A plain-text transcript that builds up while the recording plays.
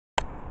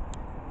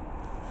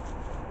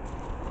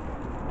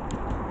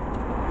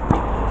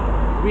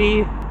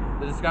We,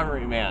 the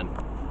Discovery Man.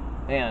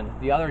 And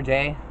the other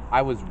day,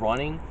 I was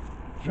running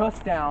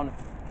just down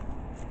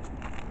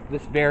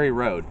this very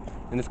road,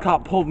 and this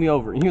cop pulled me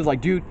over, and he was like,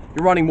 dude,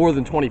 you're running more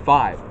than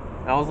 25.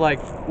 And I was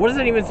like, what is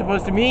that even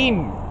supposed to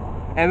mean?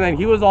 And then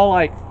he was all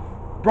like,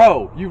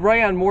 bro, you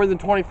ran more than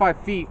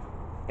 25 feet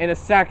in a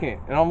second.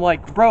 And I'm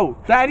like, bro,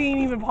 that ain't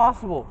even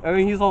possible. And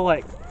then he's all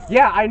like,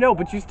 yeah, I know,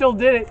 but you still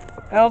did it.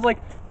 And I was like,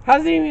 how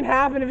does it even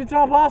happen if it's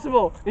not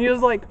possible? And he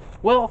was like,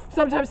 well,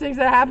 sometimes things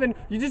that happen,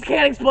 you just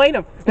can't explain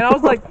them. And I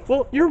was like,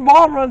 well, your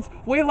mom runs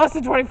way less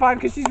than 25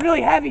 because she's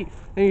really heavy.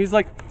 And he's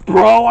like,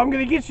 bro, I'm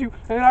gonna get you.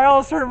 And I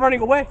all started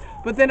running away.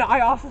 But then I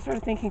also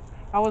started thinking,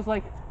 I was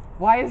like,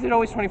 why is it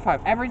always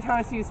 25? Every time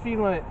I see a speed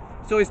limit,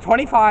 it's always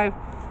 25,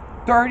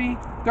 30,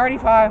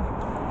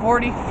 35,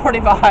 40,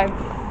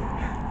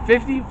 45,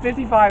 50,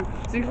 55,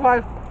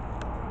 65,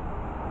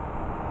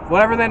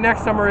 whatever that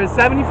next number is,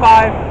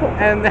 75,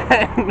 and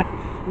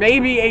then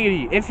maybe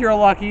 80. If you're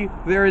lucky,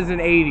 there is an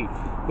 80.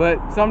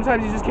 But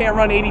sometimes you just can't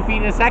run 80 feet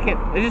in a second.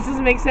 It just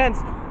doesn't make sense.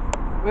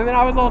 And then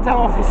I was all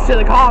telling this to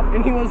the cop,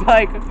 and he was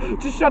like,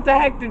 just shut the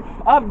heck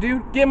up,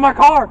 dude. Get in my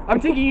car. I'm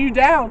taking you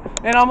down.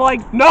 And I'm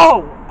like,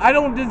 no, I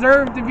don't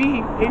deserve to be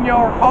in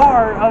your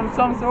car of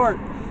some sort.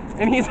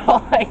 And he's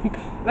all like,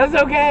 that's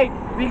okay,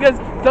 because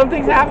some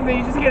things happen that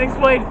you just can't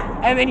explain.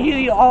 And then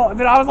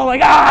then I was all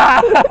like,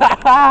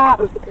 ah!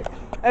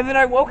 And then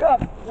I woke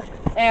up,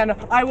 and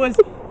I was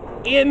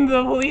in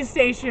the police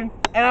station,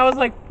 and I was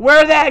like,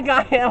 where that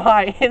guy am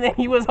I? And then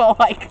he was all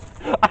like,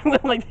 I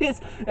went like this,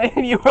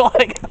 and you were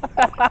like,